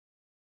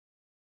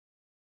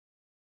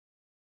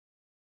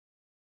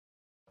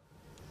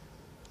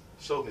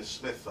So, Ms.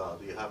 Smith,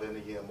 do you have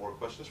any more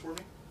questions for me?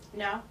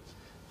 No?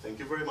 Thank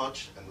you very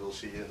much, and we'll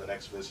see you in the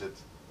next visit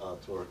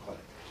to our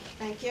clinic.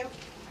 Thank you.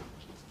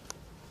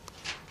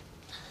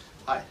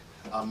 Hi,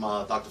 I'm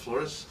Dr.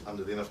 Flores. I'm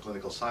the Dean of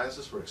Clinical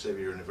Sciences for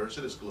Xavier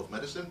University School of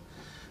Medicine.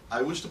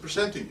 I wish to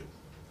present to you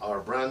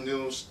our brand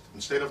new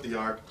and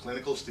state-of-the-art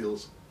clinical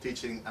skills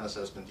teaching and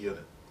assessment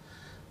unit.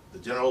 The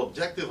general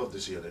objective of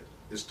this unit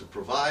is to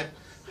provide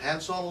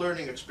hands-on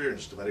learning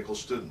experience to medical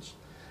students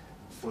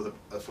for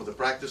the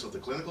practice of the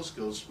clinical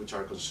skills which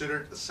are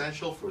considered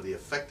essential for the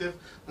effective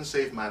and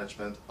safe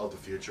management of the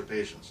future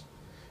patients.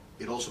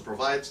 It also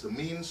provides the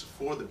means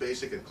for the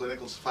basic and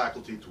clinical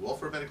faculty to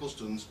offer medical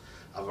students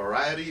a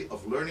variety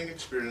of learning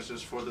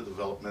experiences for the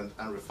development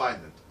and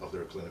refinement of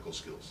their clinical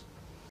skills.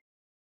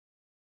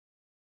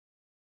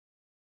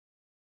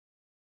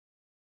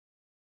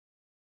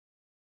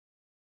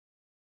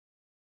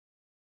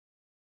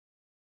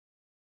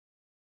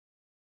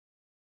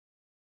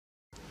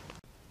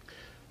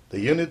 The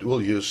unit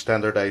will use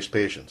standardized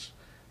patients.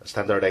 A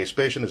standardized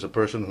patient is a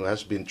person who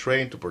has been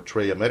trained to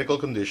portray a medical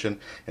condition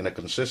in a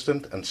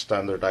consistent and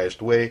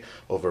standardized way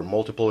over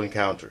multiple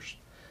encounters.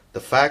 The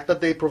fact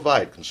that they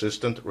provide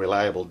consistent,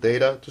 reliable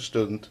data to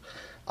students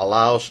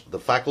allows the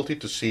faculty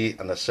to see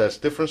and assess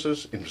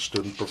differences in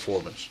student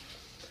performance.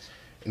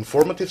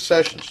 Informative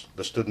sessions.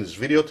 The student is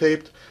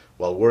videotaped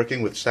while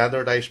working with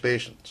standardized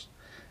patients,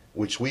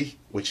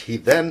 which he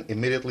then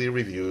immediately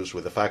reviews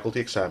with the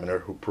faculty examiner,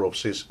 who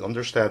probes his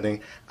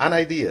understanding and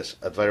ideas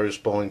at various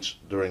points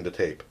during the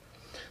tape.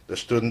 The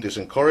student is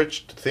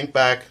encouraged to think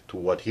back to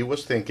what he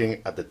was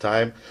thinking at the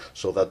time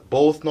so that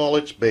both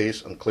knowledge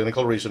base and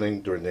clinical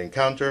reasoning during the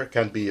encounter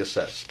can be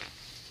assessed.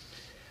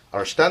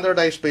 Our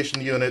standardized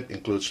patient unit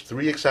includes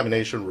 3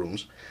 examination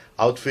rooms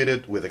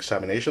outfitted with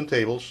examination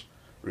tables,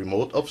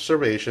 remote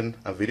observation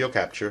and video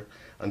capture,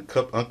 and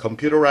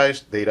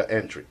computerized data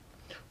entry.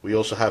 We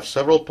also have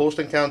several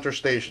post-encounter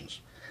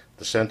stations.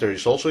 The center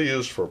is also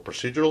used for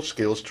procedural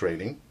skills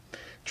training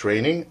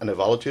and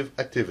evaluative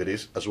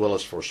activities, as well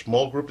as for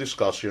small group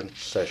discussion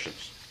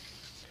sessions.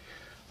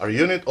 Our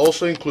unit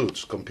also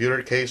includes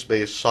computer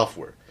case-based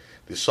software.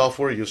 This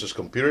software uses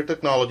computer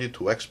technology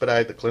to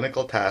expedite the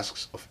clinical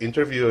tasks of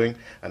interviewing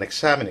and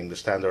examining the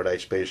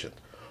standardized patient,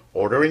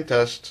 ordering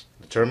tests,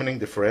 determining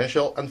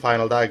differential and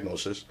final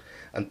diagnosis,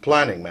 and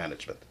planning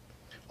management.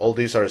 All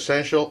these are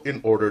essential in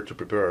order to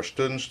prepare our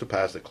students to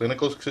pass the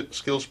clinical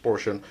skills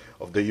portion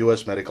of the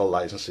U.S. medical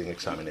licensing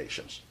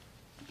examinations.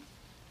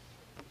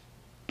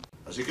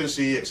 As you can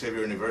see,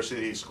 Xavier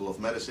University School of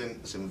Medicine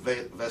is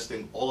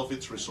investing all of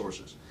its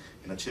resources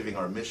in achieving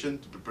our mission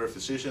to prepare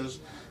physicians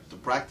to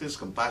practice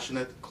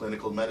compassionate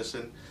clinical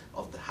medicine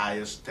of the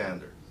highest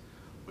standard.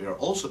 We are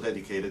also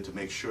dedicated to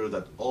make sure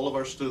that all of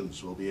our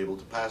students will be able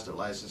to pass their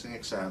licensing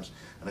exams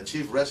and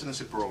achieve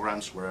residency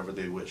programs wherever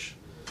they wish.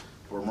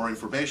 For more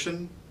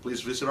information,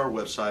 please visit our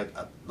website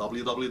at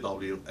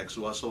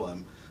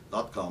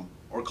www.xusom.com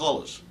or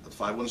call us at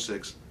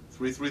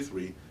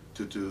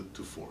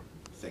 516-333-2224.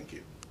 Thank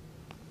you.